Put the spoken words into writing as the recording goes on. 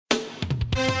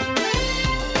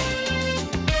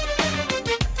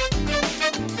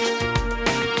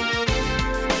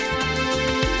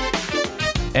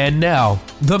And now,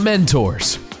 The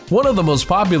Mentors, one of the most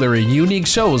popular and unique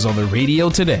shows on the radio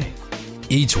today.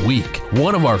 Each week,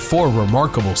 one of our 4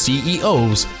 remarkable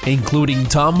CEOs, including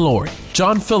Tom Laurie,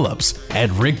 John Phillips,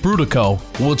 and Rick Brudico,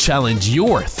 will challenge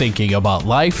your thinking about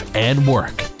life and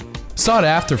work. Sought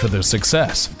after for their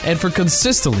success and for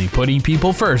consistently putting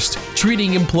people first,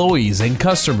 treating employees and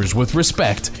customers with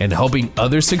respect, and helping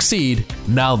others succeed,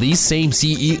 now these same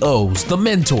CEOs, the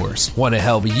mentors, want to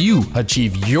help you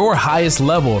achieve your highest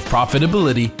level of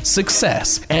profitability,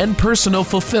 success, and personal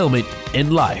fulfillment in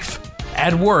life,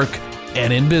 at work,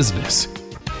 and in business.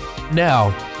 Now,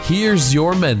 here's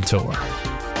your mentor.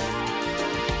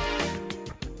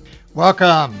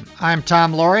 Welcome. I'm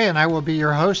Tom Laurie, and I will be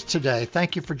your host today.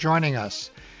 Thank you for joining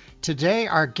us. Today,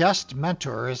 our guest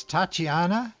mentor is Tajci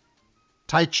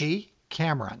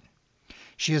Cameron.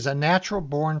 She is a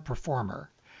natural-born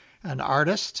performer, an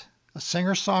artist, a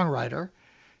singer-songwriter,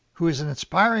 who is an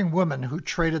inspiring woman who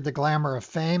traded the glamour of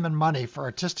fame and money for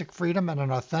artistic freedom and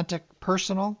an authentic,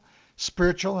 personal,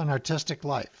 spiritual, and artistic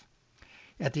life.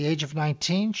 At the age of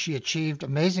 19, she achieved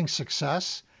amazing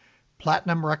success,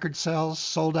 platinum record sales,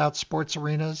 sold-out sports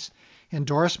arenas,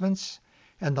 endorsements,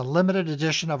 and the limited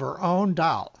edition of her own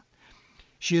doll.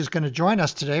 She is going to join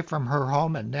us today from her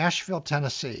home in Nashville,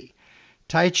 Tennessee.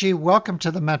 Tajci, welcome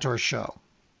to the Mentor Show.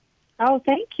 Oh,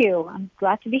 thank you. I'm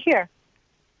glad to be here.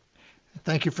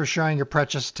 Thank you for sharing your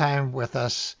precious time with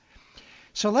us.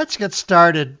 So let's get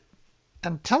started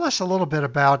and tell us a little bit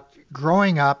about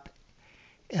growing up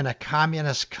in a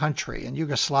communist country in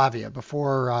Yugoslavia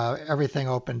before everything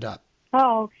opened up.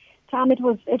 Oh, Tom, it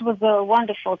was a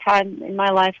wonderful time in my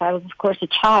life. I was, of course, a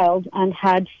child and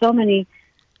had so many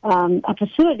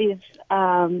opportunities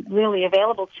really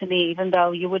available to me, even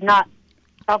though you would not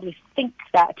probably think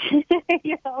that,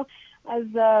 as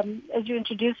you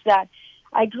introduced that.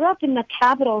 I grew up in the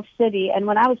capital city, and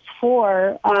when I was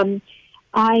 4,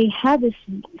 I had this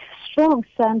strong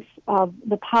sense of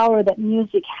the power that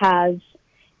music has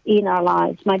in our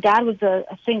lives. My dad was a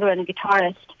singer and a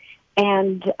guitarist,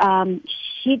 and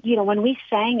he, when we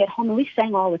sang at home, and we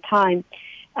sang all the time,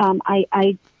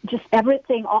 I just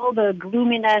everything, all the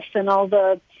gloominess and all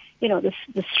the,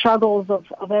 the struggles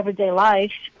of everyday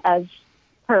life as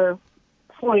per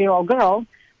 4-year-old girl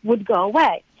would go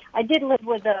away. I did live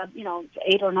with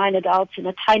 8 or 9 adults in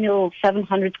a tiny little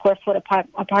 700 square foot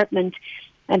apartment,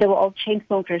 and they were all chain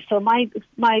smokers. So my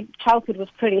childhood was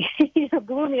pretty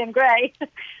gloomy and gray.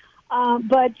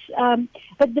 But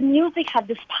the music had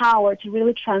this power to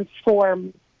really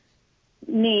transform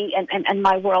me and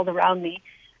my world around me.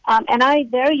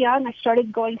 And very young, I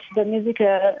started going to the music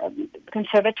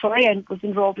conservatory and was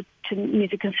enrolled to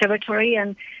music conservatory.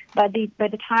 And by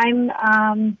the time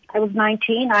I was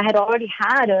 19, I had already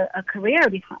had a career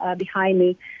behind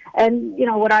me. And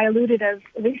what I alluded as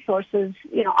resources,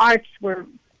 arts were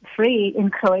free in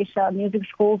Croatia. Music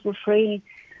schools were free.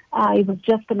 It was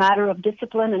just a matter of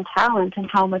discipline and talent and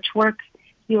how much work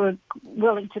you were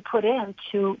willing to put in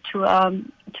to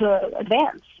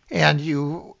advance. And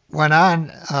you went on.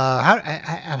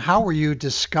 How were you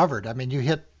discovered? I mean,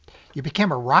 you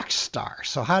became a rock star.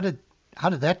 So how did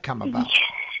that come about?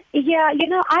 Yeah,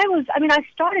 I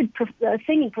started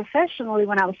singing professionally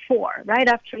when I was 4. Right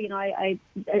after,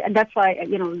 and that's why, at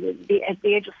the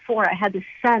age of 4, I had this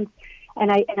sense, and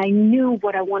I knew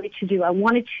what I wanted to do. I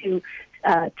wanted to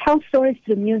tell stories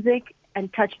through music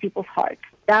and touch people's hearts.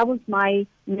 That was my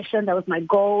mission. That was my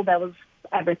goal. That was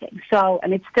everything. So,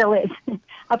 and it still is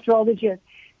after all these years.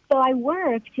 So I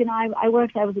worked,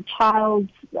 I was a child,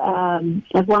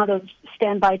 as one of those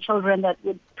standby children that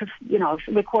would,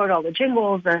 record all the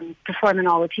jingles and perform in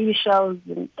all the TV shows.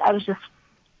 And I was just,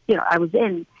 I was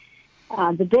in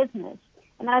the business.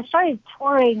 And I started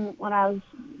touring when I was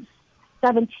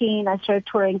 17. I started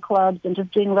touring clubs and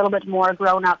just doing a little bit more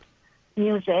grown-up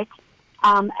music.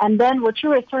 And then what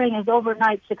you're referring as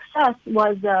overnight success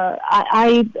was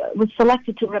I was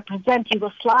selected to represent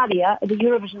Yugoslavia at the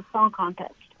Eurovision Song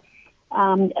Contest.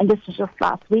 And this was just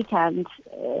last weekend.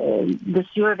 This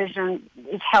Eurovision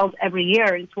is held every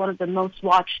year. It's one of the most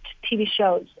watched TV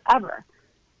shows ever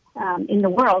in the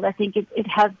world. I think it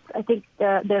has,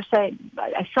 they're saying,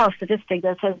 I saw a statistic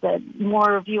that says that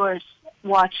more viewers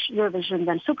watch Eurovision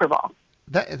than Super Bowl.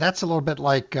 That's a little bit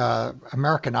like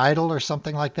American Idol or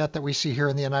something like that we see here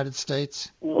in the United States?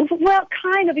 Well,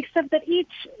 kind of, except that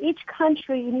each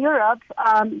country in Europe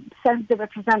sends the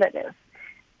representative.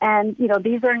 And,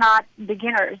 these are not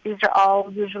beginners. These are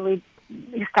all usually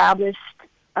established,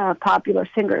 popular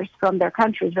singers from their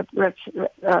countries,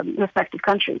 respective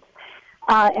countries.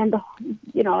 And,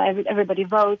 everybody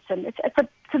votes. And it's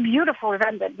a beautiful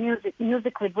event that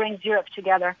musically brings Europe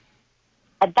together.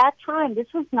 At that time, this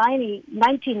was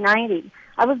 1990,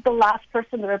 I was the last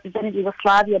person that represented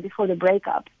Yugoslavia before the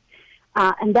breakup.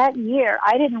 And that year,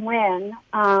 I didn't win.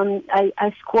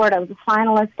 I scored, I was a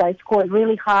finalist. I scored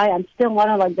really high. I'm still one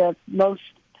of like the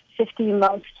 50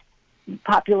 most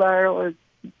popular or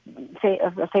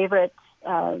favorite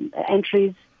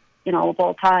entries, of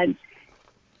all time.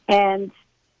 And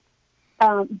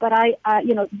but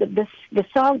the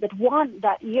song that won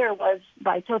that year was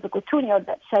by Toto Cutugno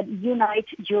that said "Unite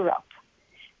Europe."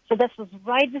 So this was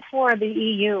right before the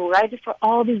EU, right before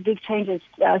all these big changes.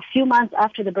 A few months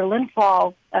after the Berlin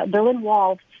Wall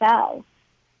fell,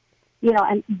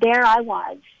 and there I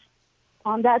was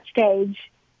on that stage.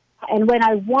 And when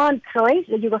I won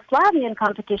Croatia, the Yugoslavian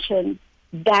competition,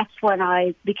 that's when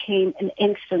I became an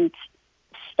instant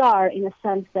star, in the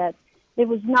sense that there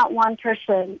was not one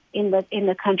person in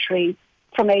the country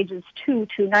from ages 2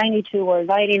 to 92 or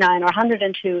 99 or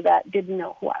 102 that didn't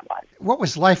know who I was. What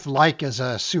was life like as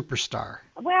a superstar?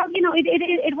 Well,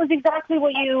 it was exactly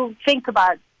what you think of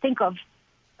life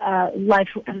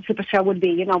as a superstar would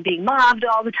be. Being mobbed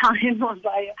all the time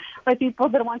by people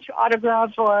that want your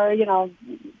autograph or want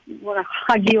to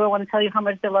hug you or want to tell you how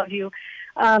much they love you.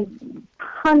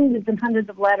 Hundreds and hundreds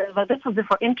of letters. But this was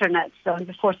before internet, so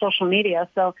before social media.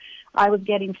 So I was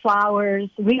getting flowers,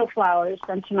 real flowers,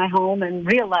 sent to my home, and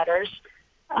real letters.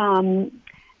 And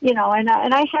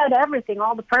I had everything,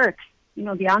 all the perks.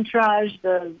 The entourage,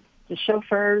 the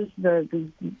chauffeurs, the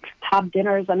top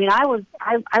dinners. I mean, I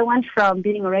went from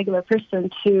being a regular person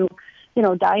to,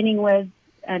 dining with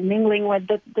and mingling with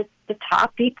the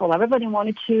top people. Everybody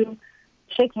wanted to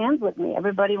shake hands with me.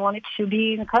 Everybody wanted to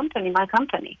be in my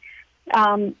company.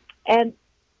 And there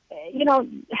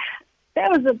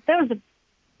was a,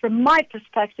 from my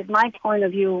perspective, my point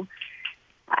of view,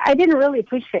 I didn't really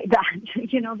appreciate that,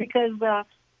 because I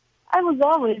was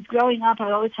always, growing up,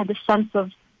 I always had the sense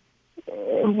of,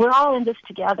 we're all in this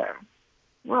together.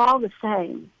 We're all the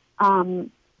same.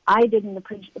 I didn't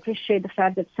appreciate the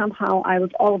fact that somehow I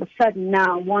was all of a sudden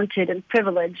now wanted and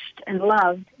privileged and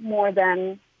loved more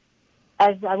than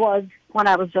as I was when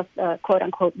I was just a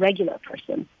quote-unquote regular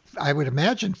person. I would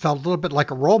imagine felt a little bit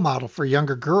like a role model for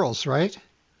younger girls, right?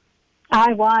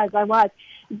 I was.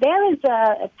 There is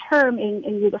a term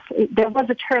there was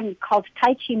a term called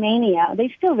Tajci mania. They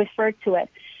still refer to it.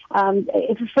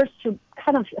 It refers to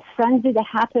kind of a frenzy that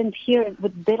happened here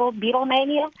with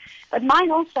Beatlemania, but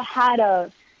mine also had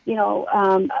a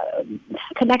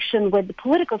connection with the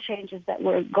political changes that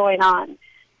were going on.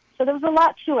 So there was a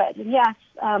lot to it. And yes,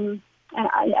 and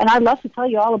I'd love to tell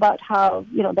you all about how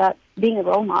that being a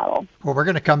role model. Well, we're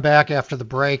going to come back after the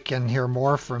break and hear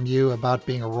more from you about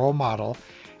being a role model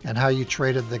and how you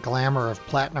traded the glamour of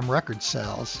platinum record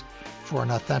sales for an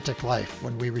authentic life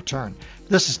when we return.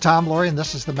 This is Tom Laurie, and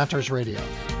this is The Mentors Radio.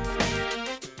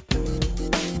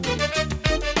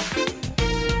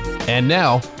 And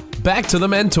now, back to The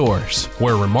Mentors,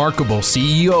 where remarkable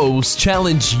CEOs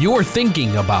challenge your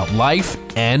thinking about life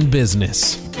and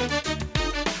business.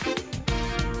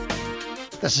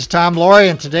 This is Tom Laurie,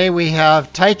 and today we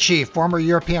have Tajci, former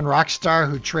European rock star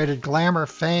who traded glamour,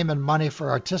 fame, and money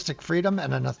for artistic freedom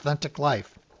and an authentic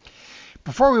life.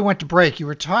 Before we went to break, you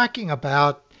were talking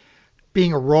about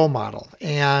being a role model,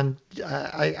 and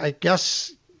I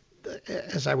guess,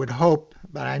 as I would hope,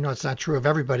 but I know it's not true of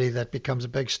everybody that becomes a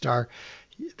big star,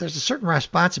 there's a certain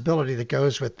responsibility that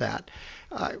goes with that.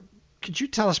 Could you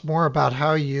tell us more about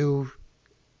how you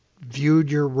viewed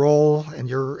your role and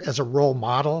as a role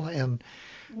model and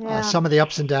some of the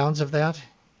ups and downs of that?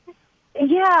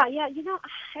 Yeah. I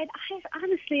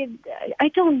honestly, I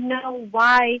don't know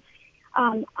why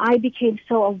I became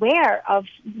so aware of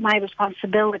my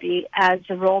responsibility as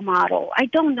a role model. I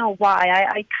don't know why.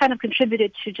 I kind of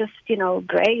contributed to just,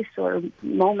 grace or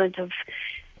moment of,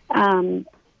 I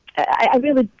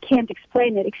really can't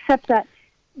explain it, except that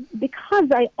because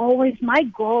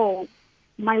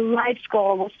my life's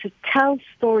goal was to tell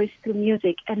stories through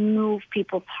music and move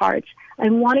people's hearts. I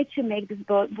wanted to make this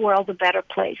world a better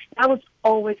place. That was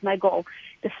always my goal.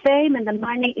 The fame and the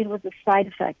money, it was a side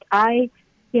effect. It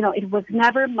was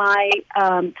never my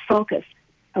focus.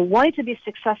 I wanted to be a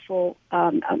successful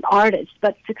artist,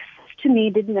 but success to me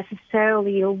didn't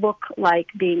necessarily look like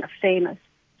being a famous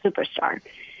superstar.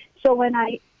 So when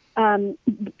I,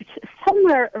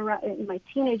 somewhere around in my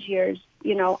teenage years,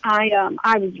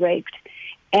 I was raped.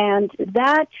 And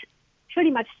that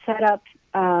pretty much set up,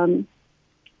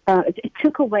 it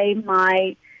took away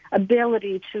my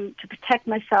ability to protect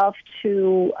myself,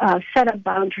 to set up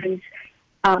boundaries,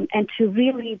 and to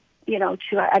really I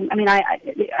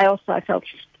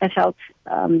felt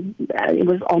it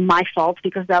was all my fault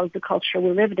because that was the culture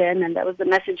we lived in, and that was the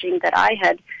messaging that I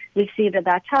had received at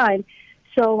that time.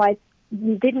 So I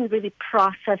didn't really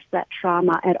process that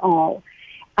trauma at all.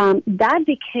 That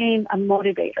became a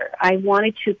motivator. I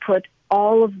wanted to put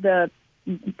all of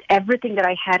everything that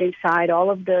I had inside, all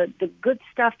of the good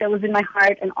stuff that was in my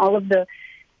heart, and all of the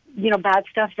bad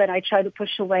stuff that I tried to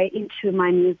push away into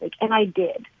my music, and I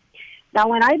did. Now,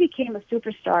 when I became a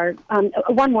superstar,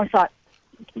 one more thought.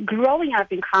 Growing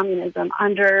up in communism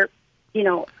under,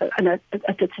 a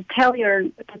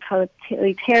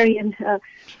totalitarian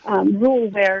rule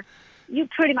where you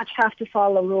pretty much have to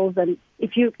follow rules, and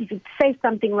if you say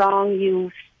something wrong,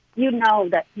 you know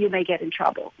that you may get in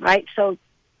trouble, right? So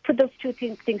put those two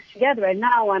things together, and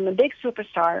now I'm a big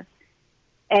superstar,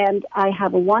 and I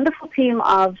have a wonderful team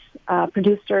of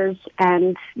producers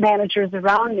and managers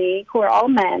around me who are all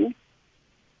men,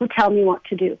 who tell me what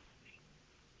to do.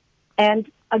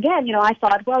 And again, I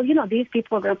thought, well, these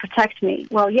people are going to protect me.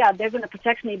 Well, yeah, they're going to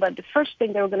protect me, but the first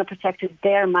thing they were going to protect is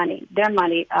their money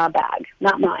bag,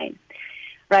 not mine,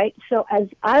 right? So as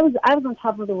I was on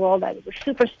top of the world. I was a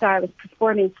superstar. I was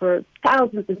performing for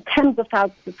thousands and tens of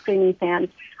thousands of screaming fans.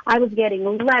 I was getting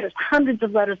letters, hundreds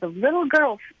of letters of little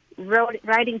girls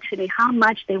writing to me how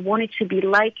much they wanted to be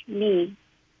like me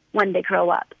when they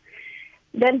grow up.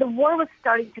 Then the war was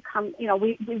starting to come.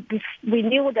 We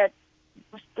knew that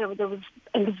there was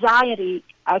anxiety,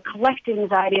 collective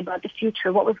anxiety about the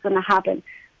future, what was going to happen.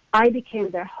 I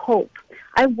became their hope.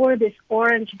 I wore this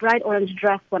bright orange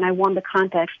dress when I won the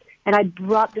contest, and I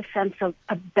brought the sense of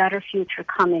a better future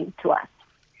coming to us.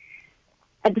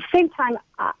 At the same time,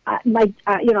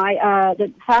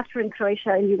 the factory in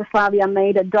Croatia and Yugoslavia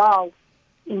made a doll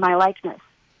in my likeness.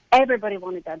 Everybody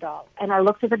wanted that doll, and I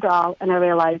looked at the doll and I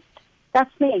realized,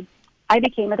 that's me. I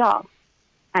became a doll.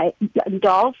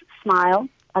 Dolls smile.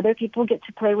 Other people get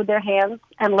to play with their hands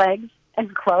and legs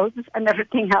and clothes and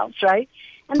everything else, right?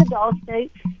 And the dolls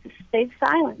stay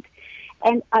silent.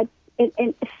 And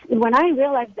when I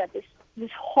realized that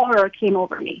this horror came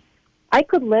over me, I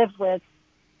could live with,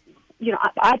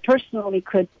 I personally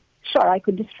could, I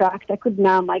could distract, I could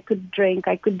numb, I could drink,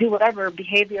 I could do whatever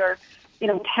behavior,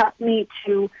 would help me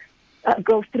to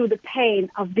go through the pain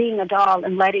of being a doll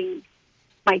and letting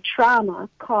my trauma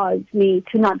caused me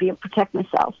to not be able to protect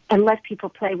myself and let people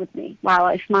play with me while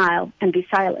I smile and be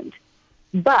silent.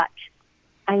 But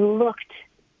I looked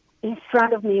in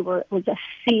front of me was a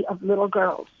sea of little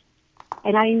girls,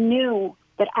 and I knew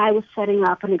that I was setting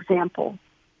up an example.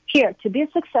 Here, to be a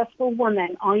successful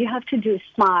woman, all you have to do is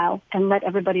smile and let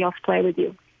everybody else play with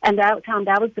you. And that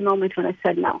was the moment when I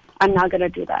said, no, I'm not going to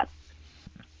do that.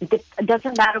 It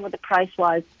doesn't matter what the price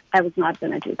was. I was not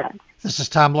going to do that. This is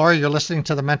Tom Laurie. You're listening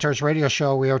to the Mentors Radio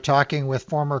Show. We are talking with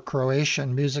former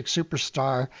Croatian music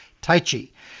superstar Tajci.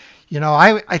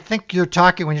 I think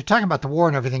when you're talking about the war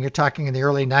and everything, you're talking in the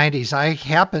early 90s. I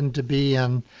happened to be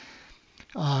in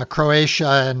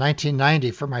Croatia in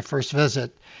 1990 for my first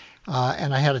visit,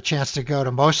 and I had a chance to go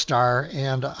to Mostar,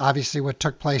 and obviously what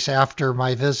took place after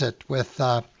my visit with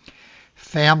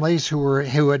families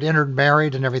who had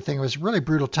intermarried and everything. It was a really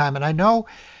brutal time. And I know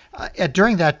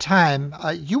during that time,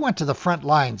 you went to the front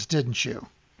lines, didn't you?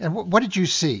 And what did you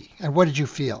see and what did you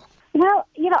feel? Well,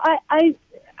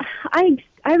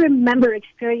 I remember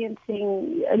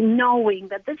experiencing, knowing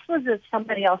that this was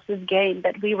somebody else's game,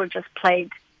 that we were just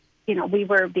played. We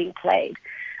were being played.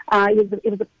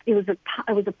 It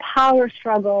was a power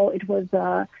struggle. It was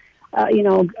a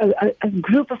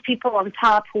group of people on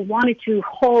top who wanted to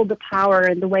hold the power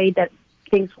in the way that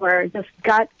things were. Just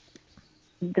got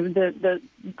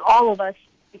all of us,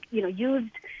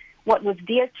 used what was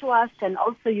dear to us, and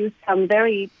also used some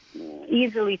very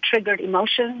easily triggered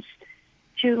emotions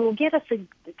to get us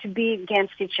to be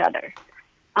against each other,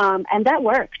 and that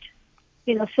worked.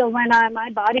 So when my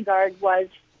bodyguard was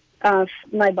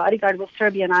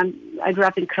Serbian. I grew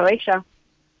up in Croatia,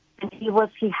 and he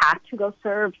had to go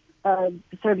serve the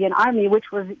Serbian army,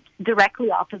 which was directly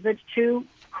opposite to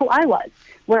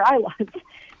where I was,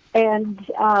 and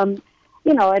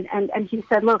and he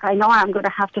said, "Look, I know I'm going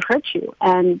to have to hurt you,"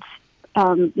 and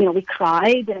we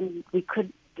cried, and we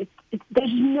could.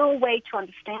 There's no way to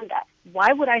understand that.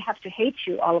 Why would I have to hate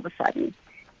you all of a sudden?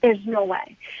 There's no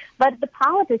way. But the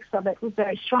politics of it was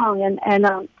very strong, and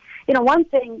one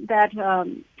thing that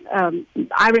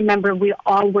I remember, we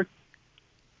all were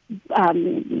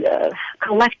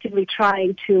collectively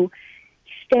trying to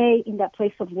stay in that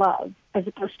place of love, as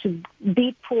opposed to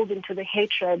be pulled into the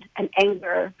hatred and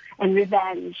anger and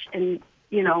revenge and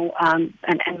and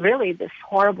really this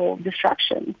horrible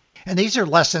destruction. And these are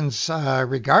lessons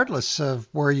regardless of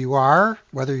where you are,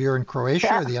 whether you're in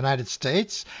Croatia or the United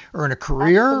States, or in a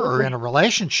career or in a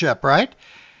relationship, right?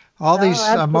 All these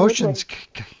emotions.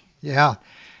 Yeah.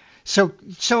 So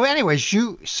anyways,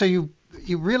 you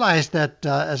realized that,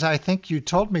 as I think you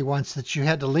told me once, that you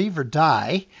had to leave or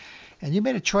die, and you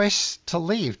made a choice to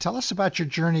leave. Tell us about your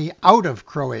journey out of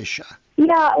Croatia.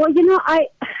 Yeah, well, I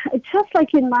just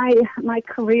like in my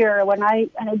career, when I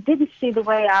didn't see the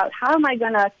way out. How am I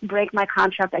going to break my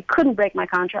contract? I couldn't break my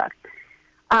contract.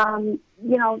 And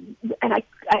I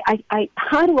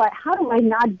how do I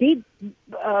not be,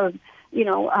 how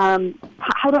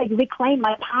do I reclaim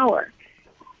my power?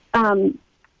 I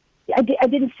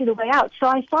didn't see the way out, so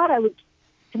I thought I would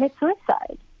commit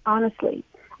suicide, honestly.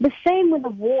 The same with the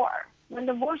war. When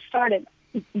the war started,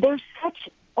 there's such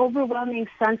overwhelming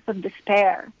sense of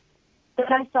despair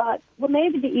that I thought, well,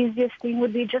 maybe the easiest thing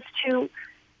would be just to,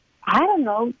 I don't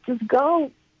know, just go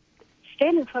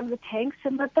stand in front of the tanks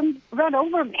and let them run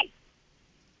over me,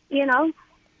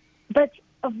 But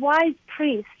a wise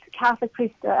priest, Catholic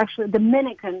priest, actually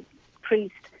Dominican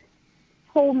priest,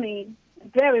 told me,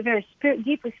 very, very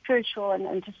deeply spiritual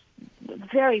and just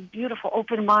very beautiful,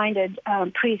 open-minded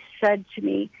priest said to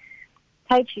me,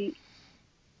 Tajci,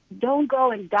 don't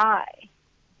go and die.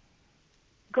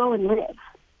 Go and live.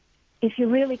 If you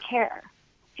really care.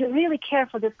 If you really care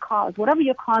for this cause, whatever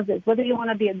your cause is, whether you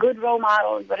want to be a good role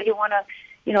model, whether you want to,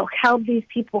 help these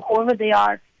people, whoever they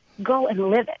are, go and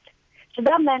live it. So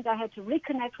that meant I had to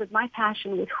reconnect with my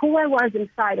passion, with who I was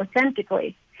inside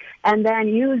authentically, and then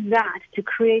use that to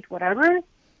create whatever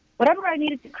I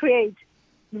needed to create,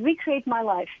 recreate my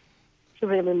life to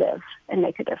really live and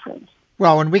make a difference.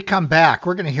 Well, when we come back,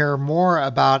 we're going to hear more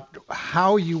about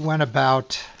how you went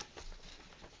about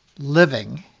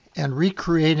living and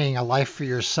recreating a life for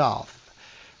yourself.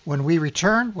 When we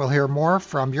return, we'll hear more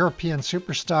from European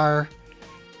superstar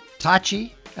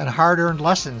Tajci and hard-earned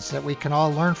lessons that we can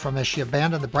all learn from as she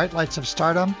abandoned the bright lights of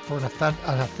stardom for an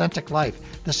authentic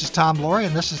life. This is Tom Laurie,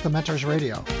 and this is The Mentors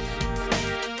Radio.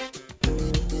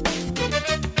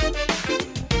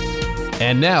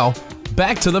 And now,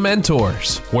 back to The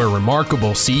Mentors, where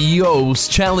remarkable CEOs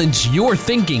challenge your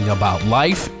thinking about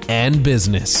life and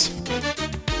business.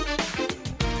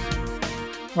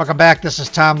 Welcome back. This is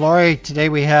Tom Laurie. Today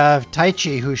we have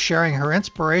Tajci, who's sharing her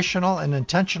inspirational and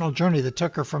intentional journey that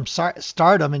took her from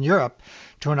stardom in Europe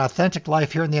to an authentic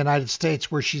life here in the United States,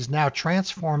 where she's now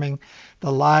transforming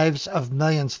the lives of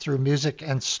millions through music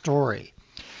and story.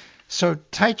 So,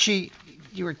 Tajci,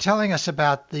 you were telling us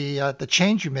about the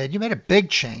change you made. You made a big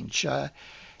change.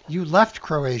 You left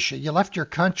Croatia, you left your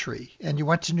country, and you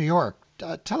went to New York.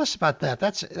 Tell us about that.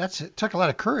 It took a lot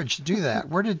of courage to do that.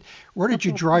 Where did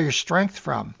you draw your strength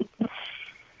from?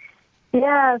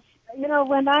 Yes,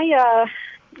 when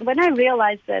I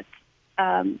realized that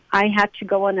I had to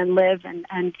go on and live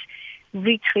and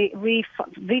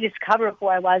rediscover who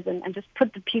I was and just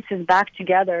put the pieces back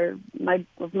together, my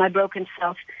broken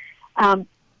self, I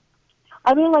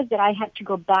realized that I had to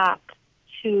go back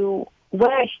to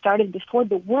where I started before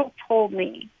the world told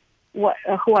me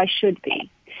who I should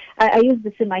be. I use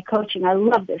this in my coaching. I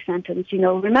love this sentence.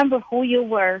 Remember who you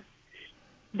were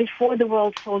before the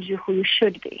world told you who you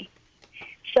should be.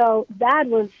 So that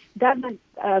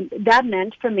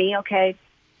meant for me, okay,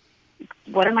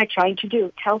 what am I trying to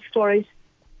do? Tell stories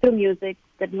through music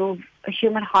that move a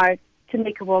human heart to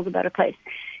make a world a better place.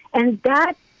 And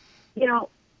that,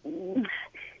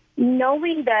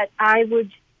 knowing that I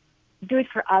would do it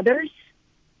for others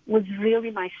was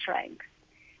really my strength.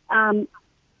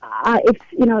 If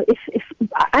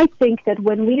I think that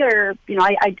when we are,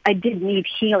 I did need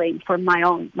healing for my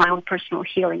own personal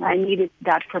healing. I needed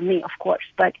that for me, of course.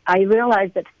 But I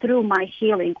realized that through my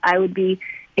healing, I would be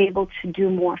able to do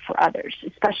more for others,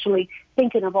 especially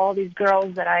thinking of all these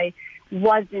girls that I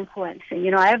was influencing.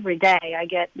 Every day I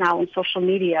get now on social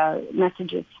media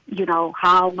messages,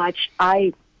 how much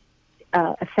I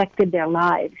affected their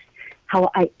lives, how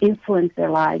I influenced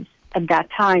their lives at that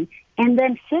time, and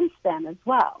then since then as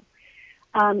well.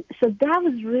 So that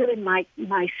was really my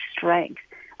strength.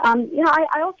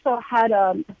 I also had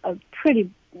a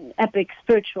pretty epic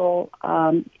spiritual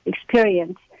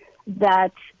experience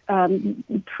that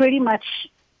pretty much,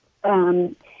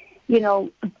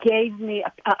 gave me,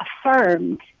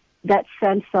 affirmed that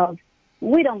sense of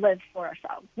we don't live for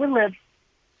ourselves. We live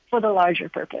for the larger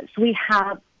purpose. We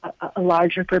have a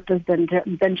larger purpose than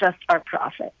just our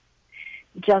profit.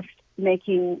 Just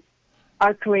making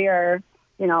our career,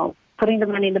 putting the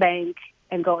money in the bank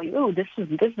and going, ooh, this is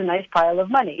a nice pile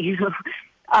of money.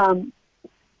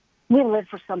 We live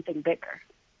for something bigger.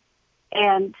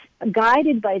 And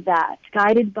guided by that,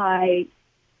 guided by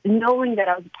knowing that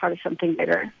I was a part of something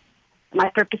bigger, my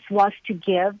purpose was to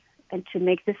give and to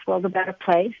make this world a better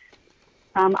place.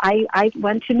 I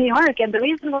went to New York, and the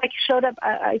reason why I showed up,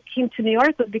 I came to New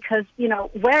York was because,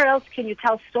 where else can you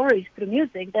tell stories through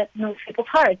music that moves people's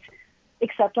hearts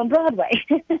except on Broadway?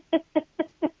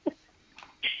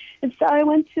 And so I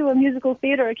went to a musical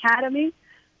theater academy,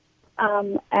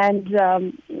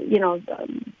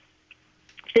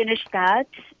 finished that,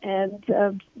 and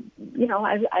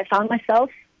I found myself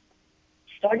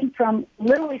starting from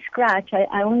literally scratch.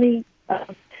 I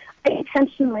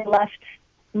intentionally left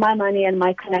my money and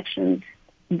my connections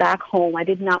back home. I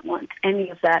did not want any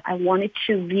of that. I wanted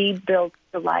to rebuild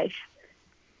the life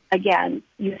again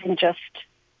using just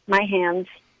my hands,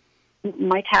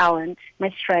 my talent,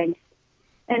 my strength,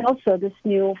 and also this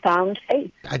newfound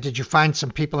faith. Did you find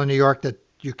some people in New York that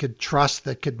you could trust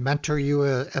that could mentor you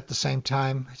at the same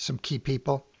time? Some key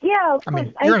people? Yeah, of I course.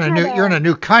 mean, you're in a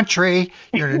new country.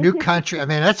 You're in a new country. I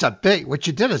mean, what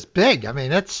you did is big. I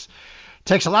mean, it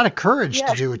takes a lot of courage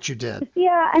to do what you did.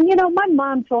 Yeah, and my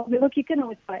mom told me, look, you can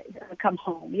always come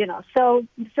home. So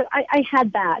I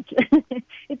had that.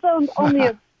 It's only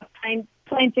a plane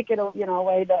ticket,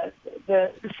 away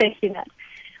the safety net.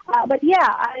 But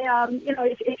yeah,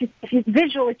 if you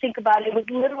visually think about it, it was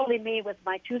literally me with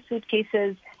my 2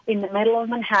 suitcases in the middle of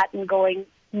Manhattan going,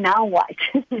 now what?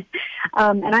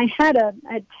 And I had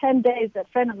 10 days. A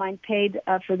friend of mine paid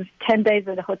for the 10 days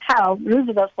at the hotel,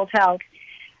 Roosevelt Hotel.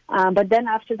 But then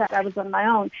after that, I was on my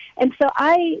own. And so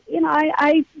I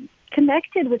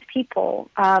connected with people.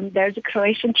 There's a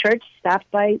Croatian church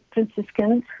staffed by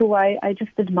Franciscans who I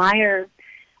just admire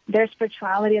their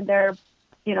spirituality, and they're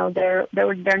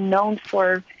known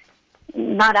for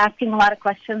not asking a lot of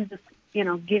questions, just,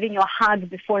 giving you a hug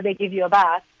before they give you a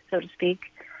bath, so to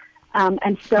speak.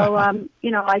 And so,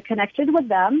 I connected with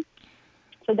them.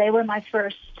 So they were my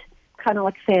first kind of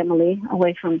like family,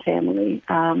 away from family.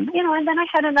 And then I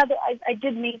had I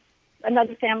did meet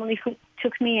another family who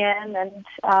took me in, and,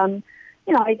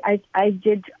 I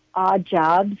did odd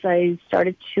jobs. I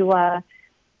started to,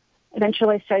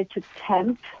 eventually I started to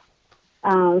temp,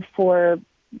 for,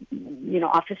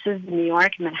 offices in New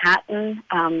York, Manhattan.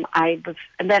 I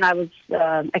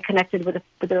connected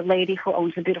with a lady who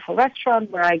owns a beautiful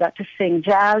restaurant where I got to sing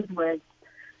jazz with,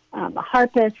 a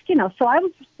harpist, so I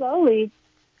was slowly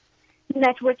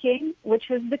networking, which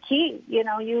was the key.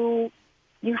 You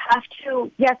have to,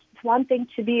 yes, it's one thing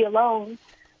to be alone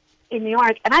in New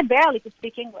York, and I barely could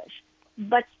speak English,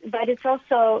 but it's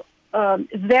also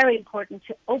very important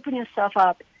to open yourself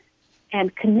up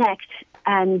and connect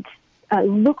and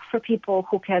look for people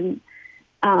who can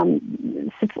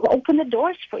open the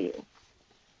doors for you.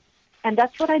 And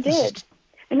that's what I did.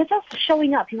 And it's also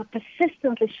showing up,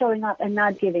 persistently showing up and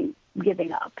not giving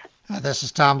up. This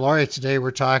is Tom Laurie. Today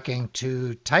we're talking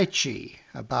to Tajci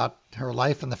about her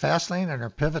life in the fast lane and her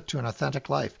pivot to an authentic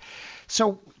life.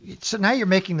 So now you're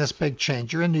making this big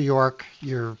change. You're in New York.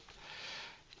 You've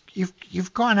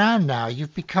gone on now.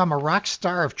 You've become a rock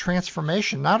star of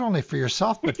transformation, not only for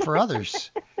yourself but for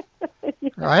others.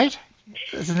 Right?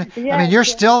 Isn't it? Yes, I mean,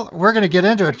 still, we're going to get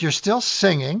into it. You're still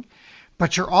singing,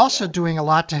 but you're also doing a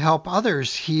lot to help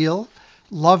others heal,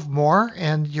 love more,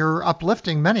 and you're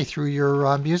uplifting many through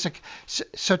your music.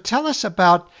 So tell us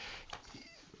about,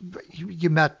 you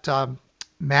met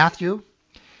Matthew,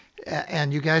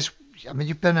 and you guys, I mean,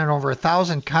 you've been in over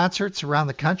 1,000 concerts around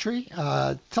the country.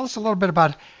 Tell us a little bit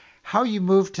about how you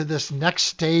moved to this next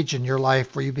stage in your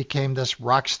life where you became this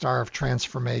rock star of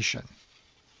transformation.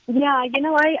 Yeah,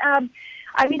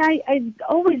 I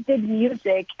always did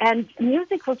music, and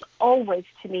music was always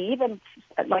to me, even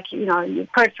like, you've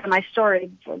heard from my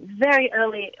story, very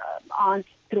early on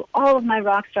through all of my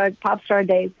rock star, pop star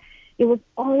days, it was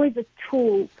always a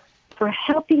tool for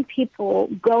helping people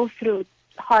go through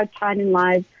hard time in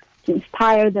life, to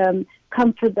inspire them,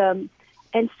 comfort them.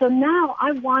 And so now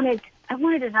I wanted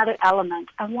another element.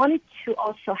 I wanted to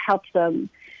also help them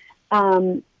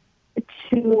to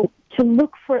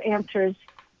look for answers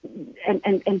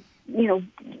and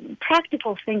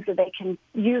practical things that they can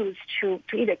use to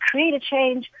either create a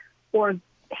change or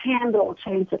handle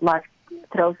change that life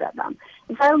throws at them.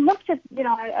 And so I looked at,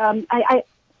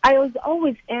 I was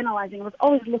always analyzing, I was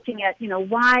always looking at,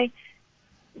 why,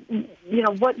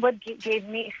 what gave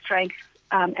me strength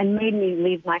and made me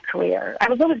leave my career. I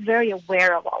was always very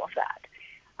aware of all of that.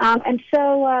 And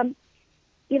so,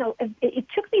 it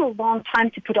took me a long time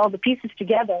to put all the pieces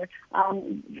together.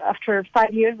 After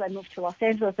 5 years, I moved to Los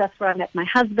Angeles. That's where I met my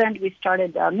husband. We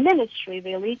started a ministry,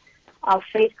 really, of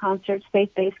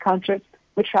faith-based concerts.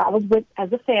 We traveled with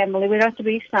as a family with our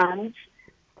 3 sons.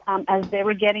 as they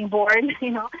were getting born,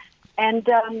 and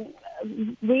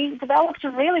we developed a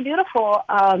really beautiful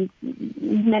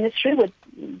ministry with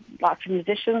lots of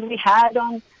musicians we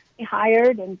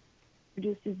hired and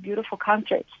produced these beautiful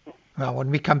concerts. Well,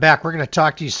 when we come back, we're going to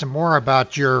talk to you some more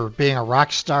about your being a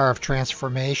rock star of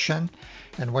transformation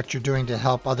and what you're doing to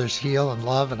help others heal and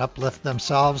love and uplift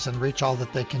themselves and reach all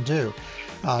that they can do.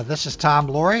 This is Tom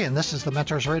Laurie, and this is The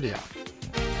Mentors Radio.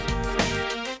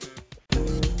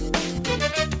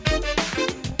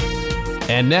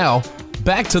 And now,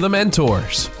 back to The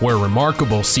Mentors, where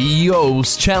remarkable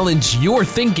CEOs challenge your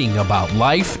thinking about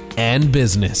life and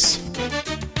business.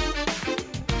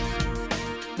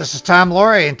 This is Tom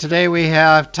Laurie, and today we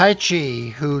have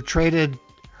Tajci, who traded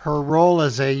her role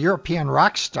as a European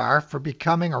rock star for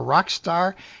becoming a rock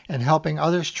star and helping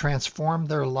others transform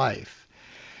their life.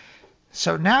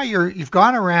 So now you've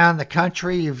gone around the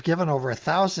country, you've given over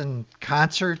 1,000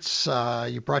 concerts,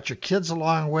 you brought your kids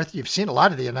along with, you've seen a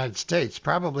lot of the United States,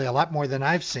 probably a lot more than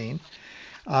I've seen,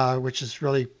 which is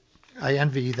really, I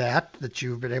envy that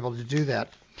you've been able to do that.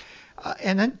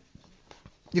 And then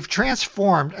you've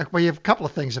transformed. Well, you have a couple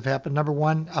of things have happened. Number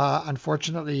one,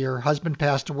 unfortunately, your husband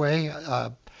passed away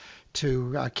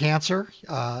to cancer,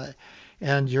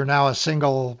 and you're now a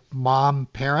single mom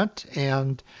parent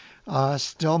and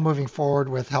still moving forward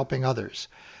with helping others.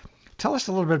 Tell us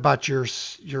a little bit about your.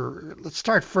 Let's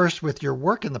start first with your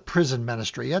work in the prison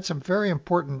ministry. You had some very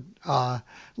important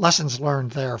lessons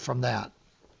learned there from that.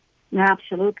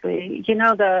 Absolutely.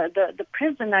 The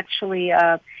prison actually.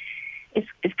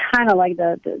 It's kind of like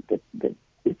the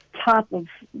top of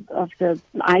the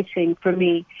icing for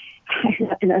me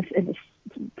in a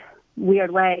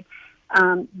weird way.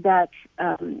 That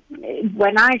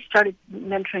when I started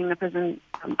mentoring the prison,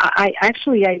 I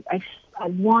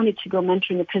wanted to go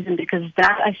mentoring the prison because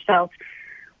that I felt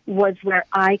was where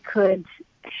I could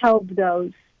help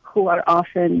those who are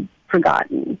often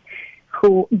forgotten,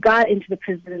 who got into the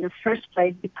prison in the first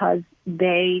place because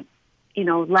they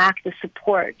lack the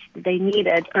support they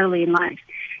needed early in life.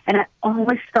 And I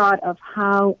always thought of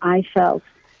how I felt,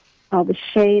 the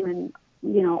shame and,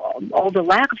 all the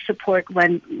lack of support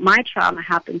when my trauma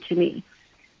happened to me.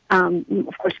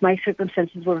 Of course, my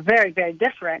circumstances were very, very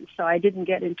different, so I didn't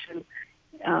get into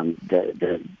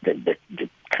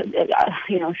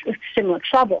similar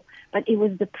trouble. But it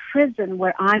was the prison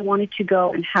where I wanted to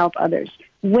go and help others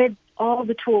with all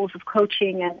the tools of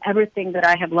coaching and everything that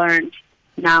I have learned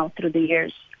now through the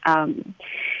years. And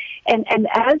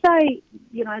as I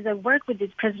work with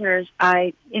these prisoners,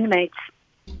 inmates,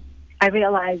 I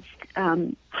realized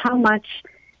how much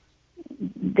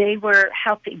they were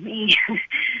helping me,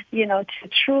 to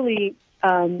truly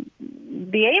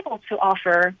be able to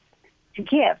offer, to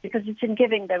give, because it's in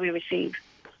giving that we receive,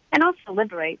 and also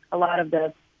liberate a lot of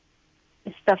the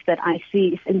stuff that I see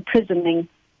is imprisoning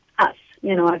us,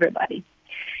 everybody.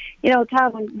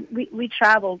 Tom, when we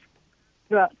traveled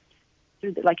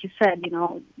like you said,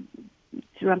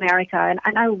 through America,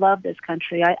 and I love this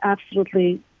country. I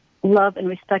absolutely love and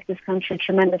respect this country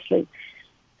tremendously,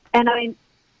 and I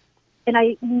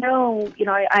know,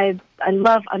 I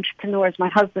love entrepreneurs. My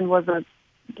husband was an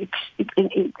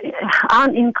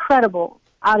incredible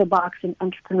out-of-box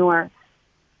entrepreneur,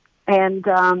 and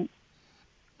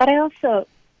but I also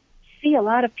see a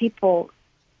lot of people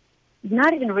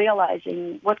not even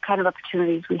realizing what kind of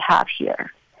opportunities we have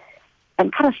here.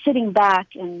 And kind of sitting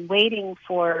back and waiting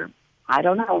for, I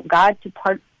don't know, God to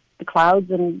part the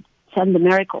clouds and send the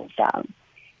miracles down.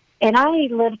 And I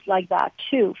lived like that,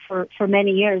 too, for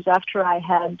many years after I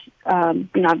had, I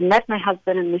met my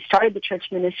husband and we started the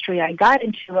church ministry. I got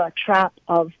into a trap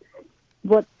of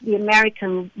what the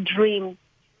American dream,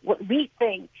 what we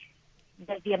think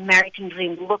that the American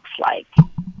dream looks like,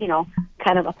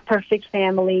 kind of a perfect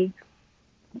family,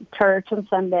 church on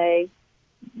Sunday,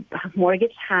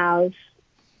 mortgaged house,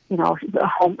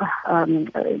 home,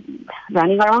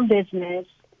 running our own business,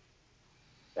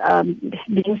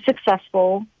 being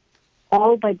successful,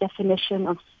 all by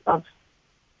definition of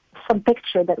some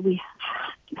picture that we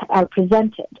are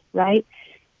presented, right?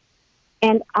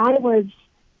 And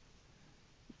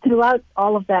throughout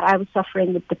all of that, I was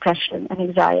suffering with depression and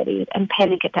anxiety and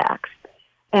panic attacks.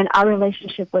 And our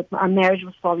relationship with our marriage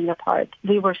was falling apart.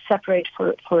 We were separated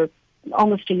for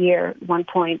almost a year at one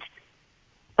point.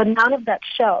 But none of that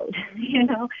showed,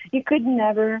 You could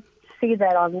never see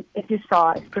that if you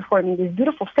saw us performing these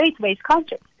beautiful faith-based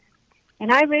concerts.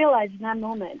 And I realized in that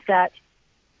moment that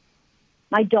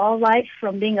my doll life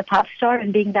from being a pop star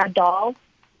and being that doll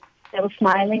that was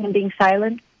smiling and being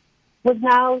silent was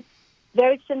now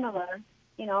very similar.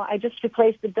 I just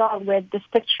replaced the doll with this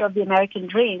picture of the American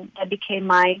dream that became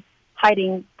my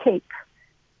hiding tape.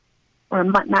 or a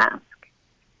mask.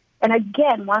 And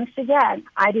again, once again,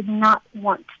 I did not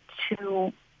want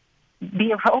to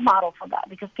be a role model for that,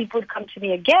 because people would come to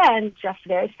me again, just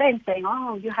very same, saying,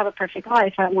 oh, you have a perfect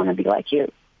life, I want to be like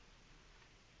you.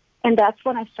 And that's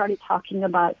when I started talking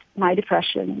about my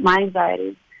depression, my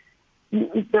anxiety,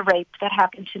 the rape that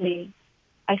happened to me.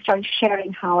 I started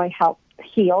sharing how I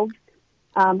healed.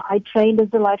 I trained as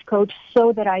a life coach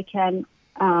so that I can,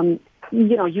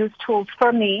 use tools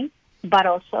for me, but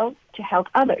also to help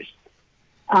others.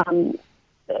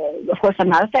 Of course, I'm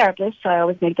not a therapist, so I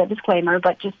always make that disclaimer,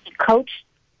 but just to coach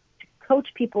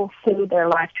people through their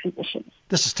life transitions.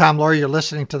 This is Tom Laurie. You're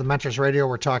listening to the Mentors Radio.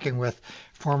 We're talking with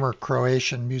former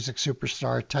Croatian music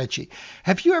superstar Tajci.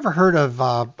 Have you ever heard of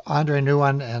Andre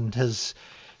Nguyen and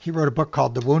he wrote a book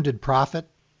called The Wounded Prophet?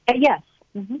 Yes.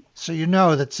 Mm-hmm. So you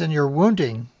know that's in your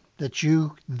wounding that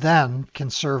you then can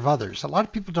serve others. A lot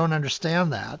of people don't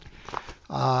understand that.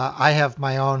 I have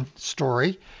my own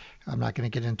story. I'm not going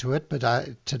to get into it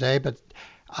today, but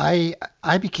I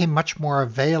became much more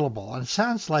available. And it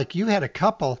sounds like you had a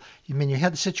couple. You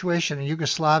had the situation in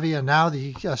Yugoslavia and now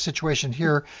the situation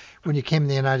here when you came to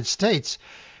the United States,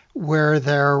 where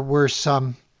there were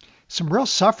some real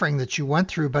suffering that you went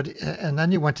through, and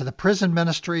then you went to the prison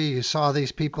ministry. You saw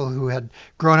these people who had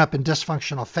grown up in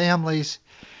dysfunctional families.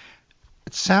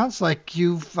 It sounds like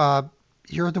you're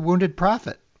the wounded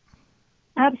prophet.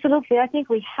 Absolutely. I think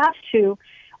we have to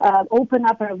open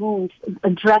up our wounds,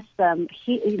 address them,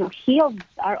 heal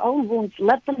our own wounds,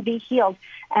 let them be healed,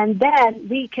 and then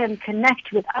we can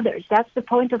connect with others. That's the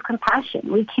point of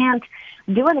compassion. We can't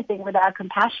do anything without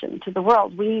compassion to the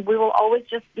world. We will always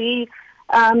just be,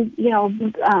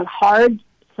 hard,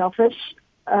 selfish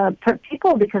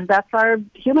people, because that's our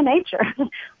human nature.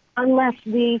 Unless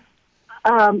we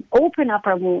open up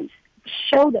our wounds,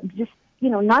 show them, just,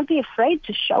 not be afraid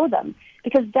to show them,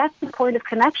 because that's the point of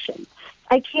connection.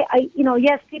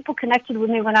 Yes, people connected with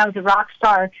me when I was a rock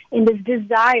star in this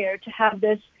desire to have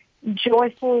this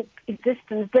joyful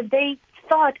existence that they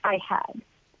thought I had.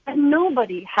 And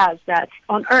nobody has that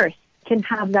on earth, can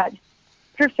have that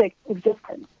perfect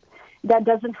existence that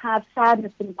doesn't have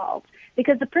sadness involved.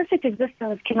 Because the perfect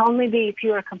existence can only be if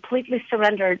you are completely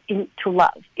surrendered to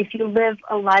love, if you live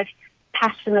a life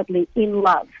passionately in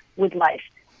love with life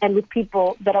and with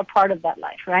people that are part of that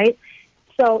life, right?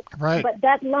 So, right. But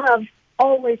that love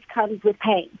always comes with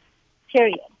pain,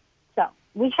 period. So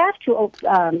we have to,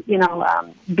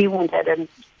 be wounded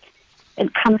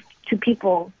and come to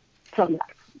people from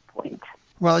that point.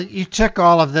 Well, you took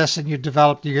all of this and you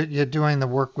developed, you're doing the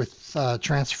work with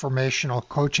transformational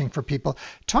coaching for people.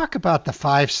 Talk about the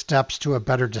 5 steps to a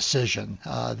better decision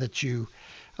that you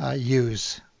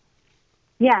use.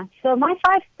 Yeah, so my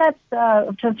 5 steps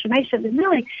of transformation is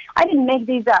really, I didn't make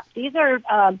these up. These are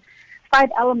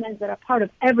 5 elements that are part of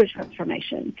every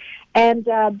transformation. And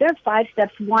there are 5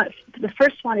 steps. The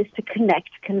first one is to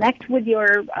connect with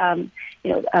your,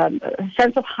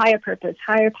 sense of higher purpose,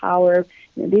 higher power,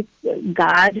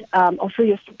 God, also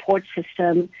your support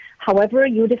system, however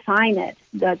you define it.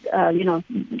 That, you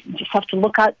just have to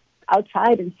look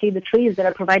outside and see the trees that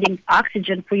are providing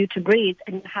oxygen for you to breathe,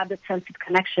 and have that sense of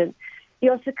connection.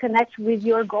 You also connect with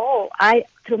your goal.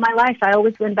 Through my life, I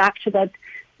always went back to that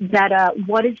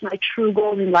what is my true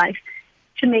goal in life?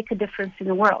 To make a difference in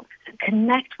the world. So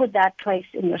connect with that place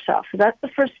in yourself. So that's the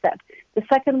first step. The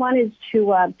second one is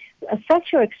to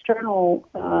assess your external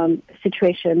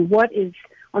situation. What is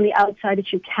on the outside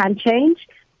that you can change?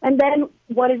 And then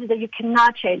what is it that you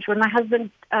cannot change? When my husband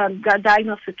got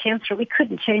diagnosed with cancer, we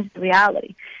couldn't change the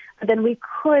reality. But then we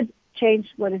could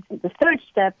change what is the third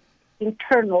step,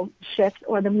 internal shift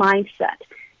or the mindset.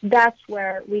 That's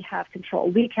where we have control.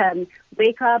 We can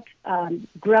wake up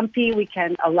grumpy. We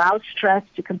can allow stress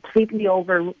to completely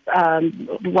overwhelm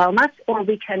us, or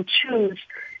we can choose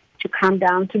to calm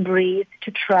down, to breathe,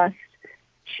 to trust,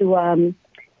 to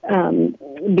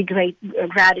be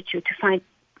gratitude, to find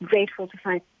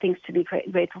things to be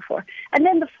grateful for. And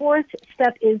then the fourth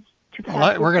step is to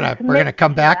practice. We're gonna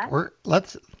come back.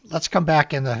 Let's come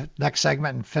back in the next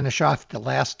segment and finish off the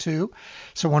last 2.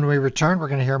 So when we return, we're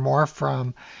going to hear more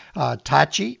from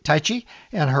Tajci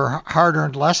and her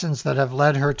hard-earned lessons that have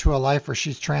led her to a life where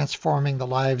she's transforming the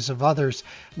lives of others.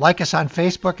 Like us on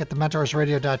Facebook at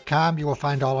thementorsradio.com. You will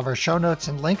find all of our show notes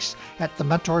and links at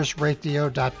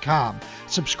thementorsradio.com.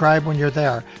 Subscribe when you're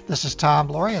there. This is Tom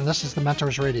Laurie, and this is The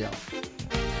Mentors Radio.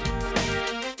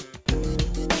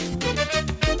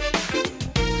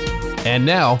 And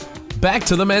now, back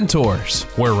to The Mentors,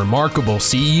 where remarkable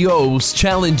CEOs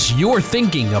challenge your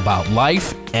thinking about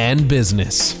life and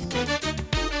business.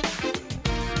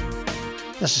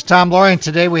 This is Tom Laurie, and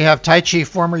today we have Tajci,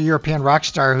 former European rock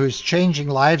star who's changing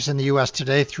lives in the U.S.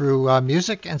 today through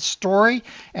music and story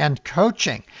and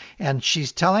coaching. And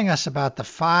she's telling us about the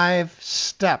 5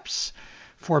 steps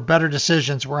for better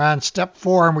decisions. We're on step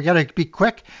 4, and we got to be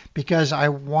quick because I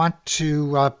want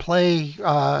to play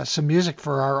some music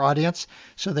for our audience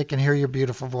so they can hear your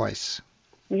beautiful voice.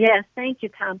 Yes, thank you,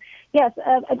 Tom. Yes,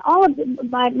 and all of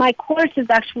my course is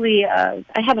actually, I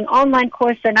have an online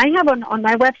course, and I have on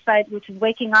my website, which is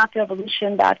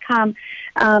wakinguprevolution.com,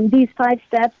 these 5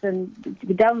 steps, and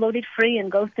you download it free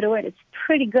and go through it. It's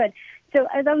pretty good. So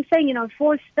as I was saying,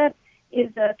 4th step is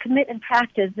commit and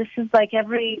practice. This is like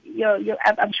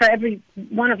I'm sure every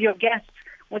one of your guests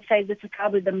would say this is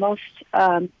probably the most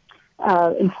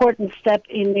important step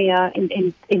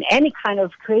in any kind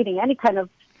of creating any kind of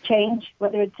change,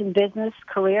 whether it's in business,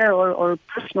 career, or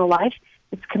personal life.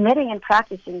 It's committing and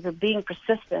practicing, so being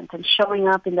persistent and showing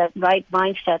up in that right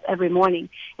mindset every morning.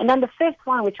 And then the 5th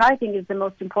one, which I think is the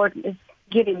most important, is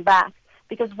giving back.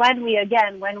 Because when we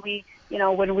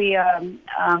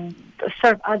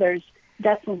serve others,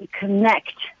 that's when we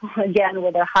connect again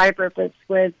with our higher purpose,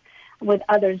 with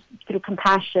others through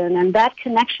compassion, and that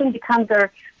connection becomes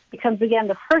again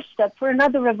the first step for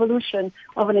another revolution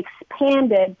of an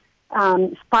expanded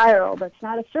spiral that's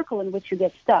not a circle in which you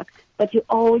get stuck, but you're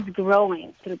always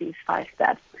growing through these 5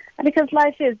 steps. And because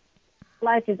life is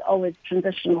always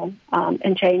transitional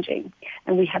and changing,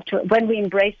 and we have to, when we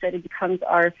embrace it, it becomes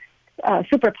our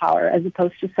superpower as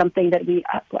opposed to something that we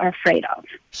are afraid of.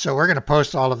 So we're going to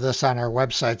post all of this on our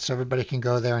website so everybody can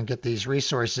go there and get these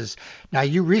resources. Now,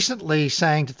 you recently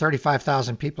sang to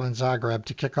 35,000 people in Zagreb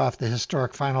to kick off the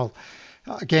historic final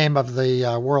game of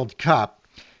the World Cup,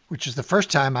 which is the first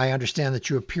time I understand that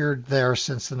you appeared there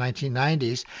since the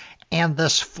 1990s. And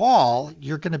this fall,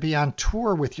 you're going to be on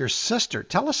tour with your sister.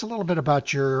 Tell us a little bit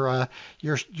about your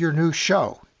new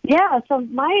show. Yeah, so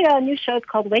my new show is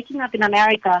called Waking Up in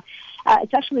America.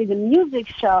 It's actually the music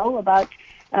show about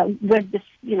with this,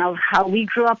 how we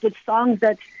grew up with songs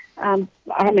that are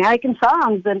American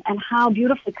songs and how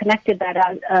beautifully connected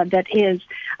that is.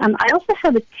 I also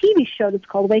have a TV show that's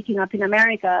called Waking Up in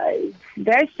America. It's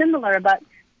very similar about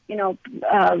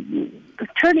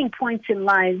turning points in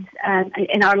lives and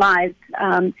in our lives,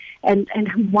 and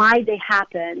why they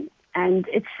happen. And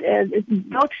it's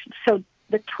not so.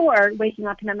 The tour, Waking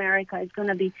Up in America, is going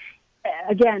to be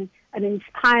again an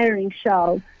inspiring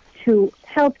show to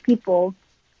help people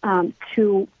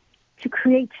to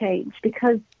create change,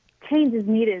 because change is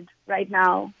needed right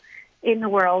now in the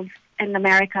world, in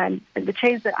America, and the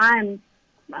change that I'm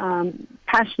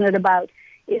passionate about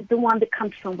is the one that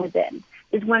comes from within.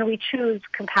 Is when we choose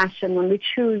compassion, when we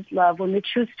choose love, when we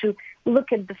choose to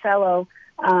look at the fellow,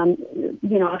 a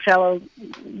fellow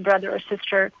brother or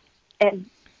sister, and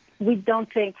we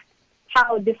don't think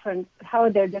how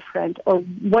they're different, or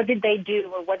what did they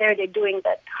do, or what are they doing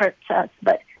that hurts us,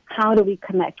 but how do we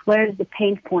connect? Where is the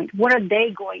pain point? What are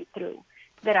they going through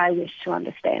that I wish to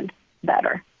understand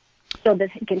better, so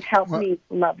that it can help me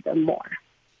love them more?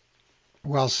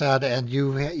 Well said, and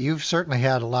you've certainly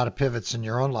had a lot of pivots in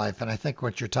your own life, and I think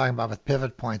what you're talking about with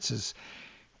pivot points is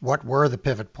what were the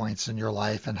pivot points in your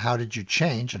life and how did you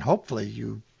change, and hopefully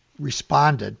you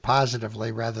responded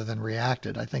positively rather than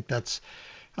reacted. I think that's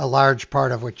a large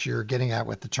part of what you're getting at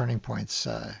with the turning points.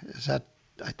 Is that?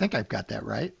 I think I've got that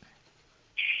right.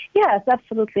 Yes,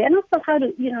 absolutely. And also how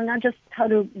to, not just how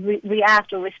to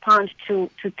react or respond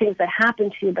to things that happen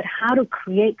to you, but how to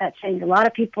create that change. A lot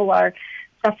of people are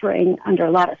suffering under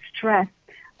a lot of stress.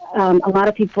 A lot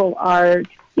of people are,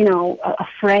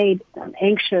 afraid,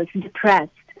 anxious,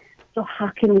 depressed. So how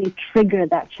can we trigger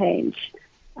that change,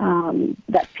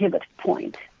 that pivot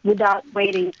point, without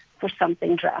waiting for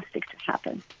something drastic to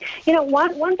happen?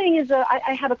 One thing is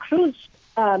I have a cruise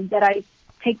that I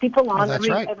take people on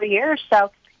every year, so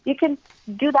you can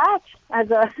do that as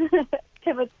a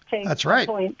pivot change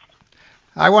point.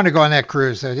 I want to go on that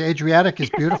cruise. The Adriatic is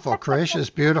beautiful. Croatia is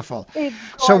beautiful.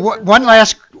 So one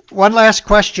last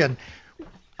question.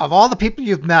 Of all the people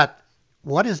you've met,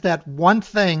 what is that one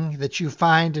thing that you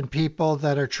find in people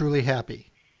that are truly happy?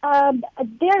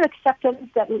 Their acceptance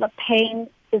that the pain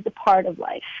is a part of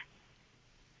life.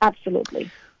 Absolutely.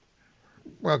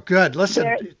 Well, good. Listen,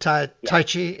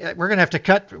 Tajci, we're going to have to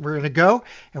cut. We're going to go,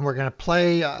 and we're going to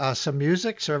play some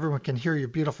music so everyone can hear your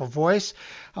beautiful voice.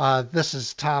 This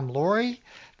is Tom Laurie.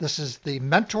 This is The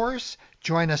Mentors.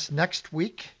 Join us next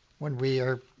week when we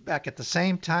are back at the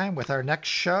same time with our next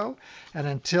show. And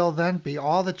until then, be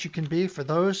all that you can be for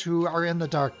those who are in the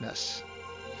darkness.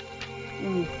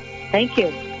 Thank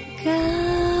you. God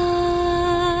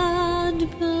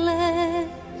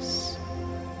bless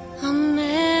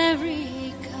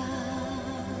America.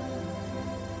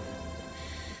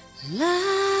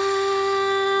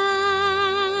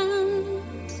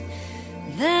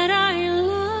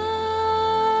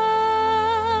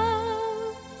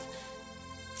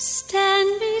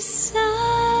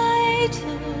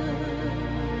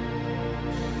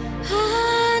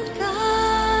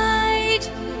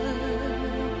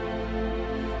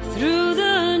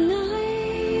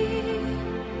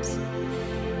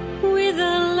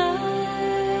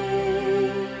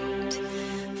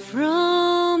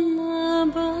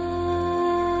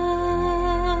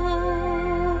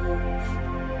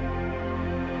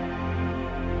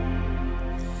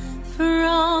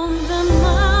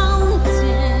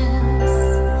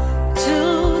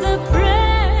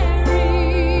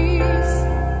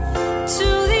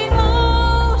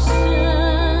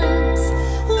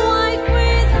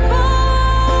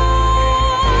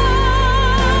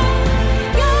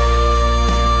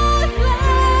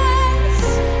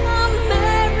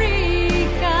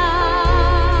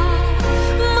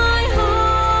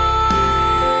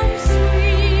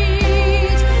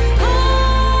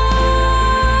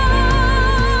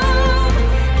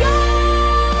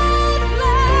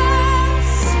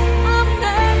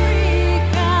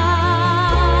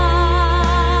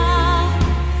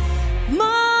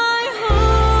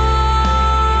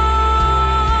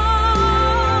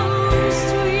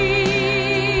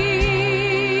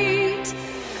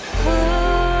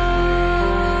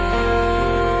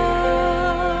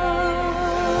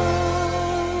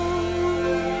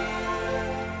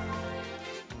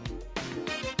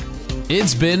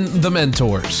 It's been The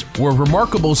Mentors, where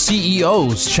remarkable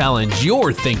CEOs challenge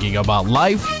your thinking about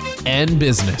life and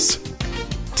business.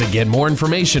 To get more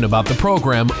information about the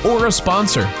program or a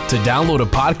sponsor, to download a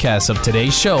podcast of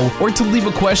today's show, or to leave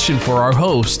a question for our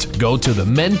host, go to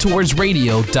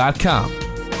thementorsradio.com.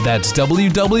 That's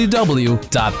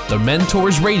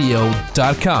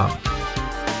www.thementorsradio.com.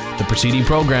 The preceding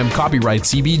program copyright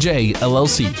CBJ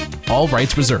LLC. All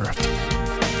rights reserved.